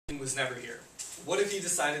was never here? What if he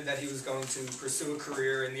decided that he was going to pursue a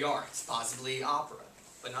career in the arts, possibly opera,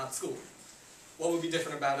 but not school? What would be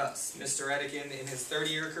different about us? Mr. Edekin, in his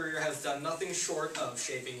 30-year career, has done nothing short of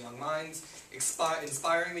shaping young minds,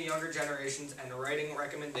 inspiring the younger generations, and writing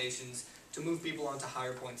recommendations to move people onto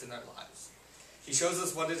higher points in their lives. He shows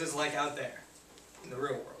us what it is like out there, in the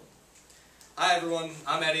real world. Hi everyone,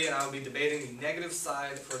 I'm Eddie, and I will be debating the negative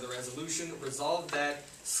side for the resolution, resolved that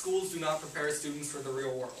schools do not prepare students for the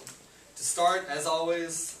real world. To start, as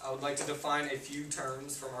always, I would like to define a few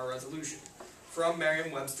terms from our resolution. From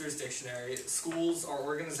Merriam-Webster's dictionary, schools are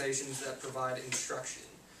organizations that provide instruction.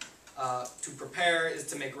 To prepare is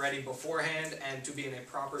to make ready beforehand and to be in a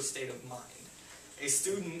proper state of mind. A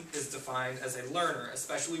student is defined as a learner,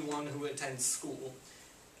 especially one who attends school.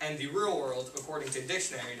 And the real world, according to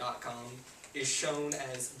dictionary.com, is shown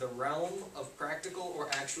as the realm of practical or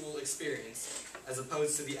actual experience, as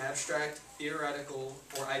opposed to the abstract, theoretical,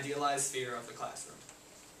 or idealized sphere of the classroom.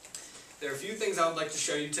 There are a few things I would like to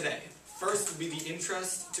show you today. First would be the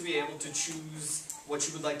interest to be able to choose what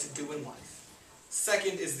you would like to do in life.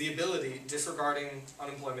 Second is the ability, disregarding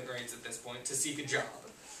unemployment rates at this point, to seek a job.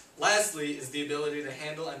 Lastly is the ability to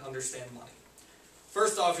handle and understand money.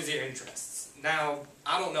 First off is your interests. Now,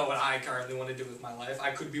 I don't know what I currently want to do with my life.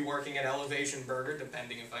 I could be working at Elevation Burger,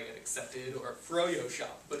 depending if I get accepted, or Froyo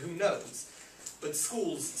Shop, but who knows? But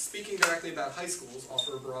schools, speaking directly about high schools,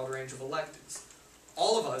 offer a broad range of electives.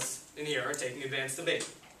 All of us in here are taking advanced debate.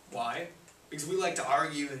 Why? Because we like to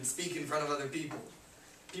argue and speak in front of other people.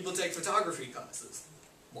 People take photography classes.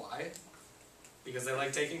 Why? Because they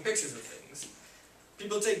like taking pictures of things.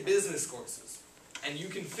 People take business courses. And you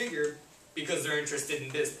can figure, because they're interested in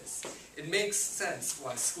business. It makes sense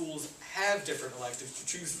why schools have different electives to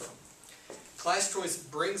choose from. Class choice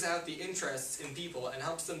brings out the interests in people and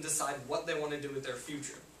helps them decide what they want to do with their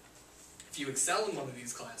future. If you excel in one of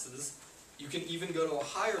these classes, you can even go to a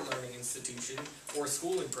higher learning institution or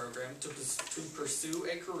schooling program to pursue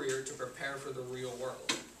a career to prepare for the real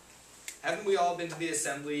world. Haven't we all been to the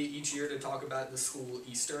assembly each year to talk about the school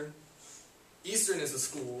Eastern? Eastern is a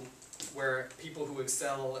school where people who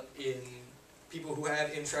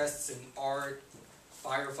have interests in art,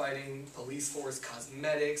 firefighting, police force,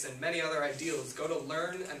 cosmetics, and many other ideals go to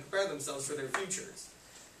learn and prepare themselves for their futures.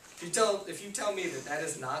 If you tell me that that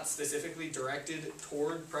is not specifically directed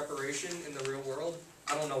toward preparation in the real world,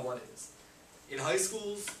 I don't know what is. In high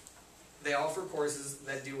schools, they offer courses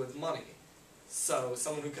that deal with money. So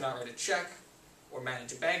someone who cannot write a check or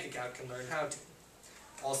manage a bank account can learn how to.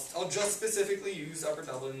 I'll just specifically use Upper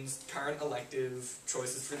Dublin's current elective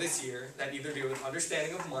choices for this year that either deal with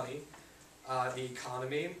understanding of money, the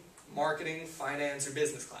economy, marketing, finance, or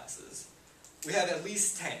business classes. We have at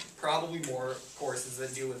least 10, probably more, courses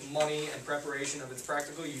that deal with money and preparation of its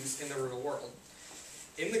practical use in the real world.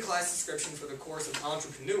 In the class description for the course of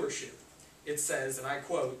entrepreneurship, it says, and I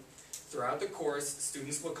quote, "Throughout the course,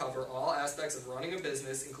 students will cover all aspects of running a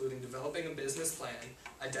business, including developing a business plan,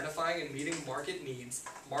 identifying and meeting market needs,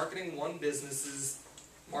 marketing one's business,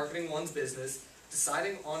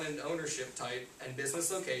 deciding on an ownership type and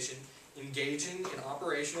business location, engaging in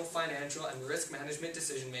operational, financial, and risk management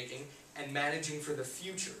decision-making, and managing for the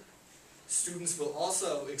future. Students will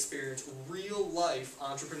also experience real-life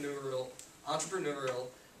entrepreneurial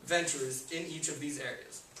ventures in each of these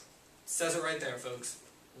areas." It says it right there, folks.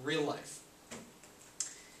 Real life.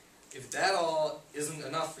 If that all isn't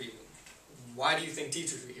enough for you, why do you think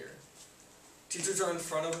teachers are here? Teachers are in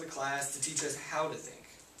front of the class to teach us how to think,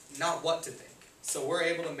 not what to think, so we're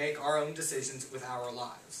able to make our own decisions with our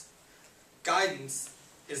lives. Guidance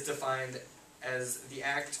is defined as the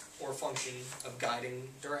act or function of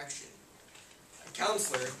guiding direction. A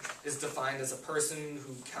counselor is defined as a person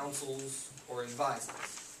who counsels or advises.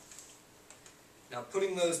 Now,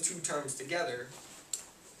 putting those two terms together,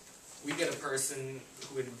 we get a person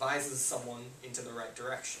who advises someone into the right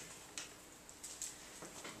direction.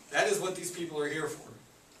 That is what these people are here for.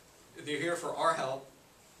 They're here for our help,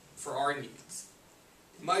 for our needs.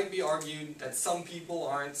 It might be argued that some people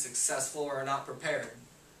aren't successful or are not prepared.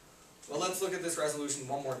 Well, let's look at this resolution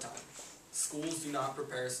one more time. Schools do not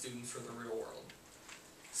prepare students for the real world.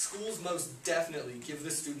 Schools most definitely give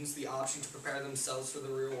the students the option to prepare themselves for the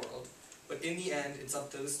real world, but in the end, it's up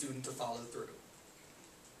to the student to follow through.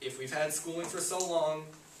 If we've had schooling for so long,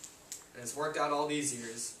 and it's worked out all these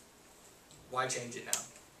years, why change it now?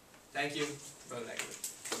 Thank you. Vote negative.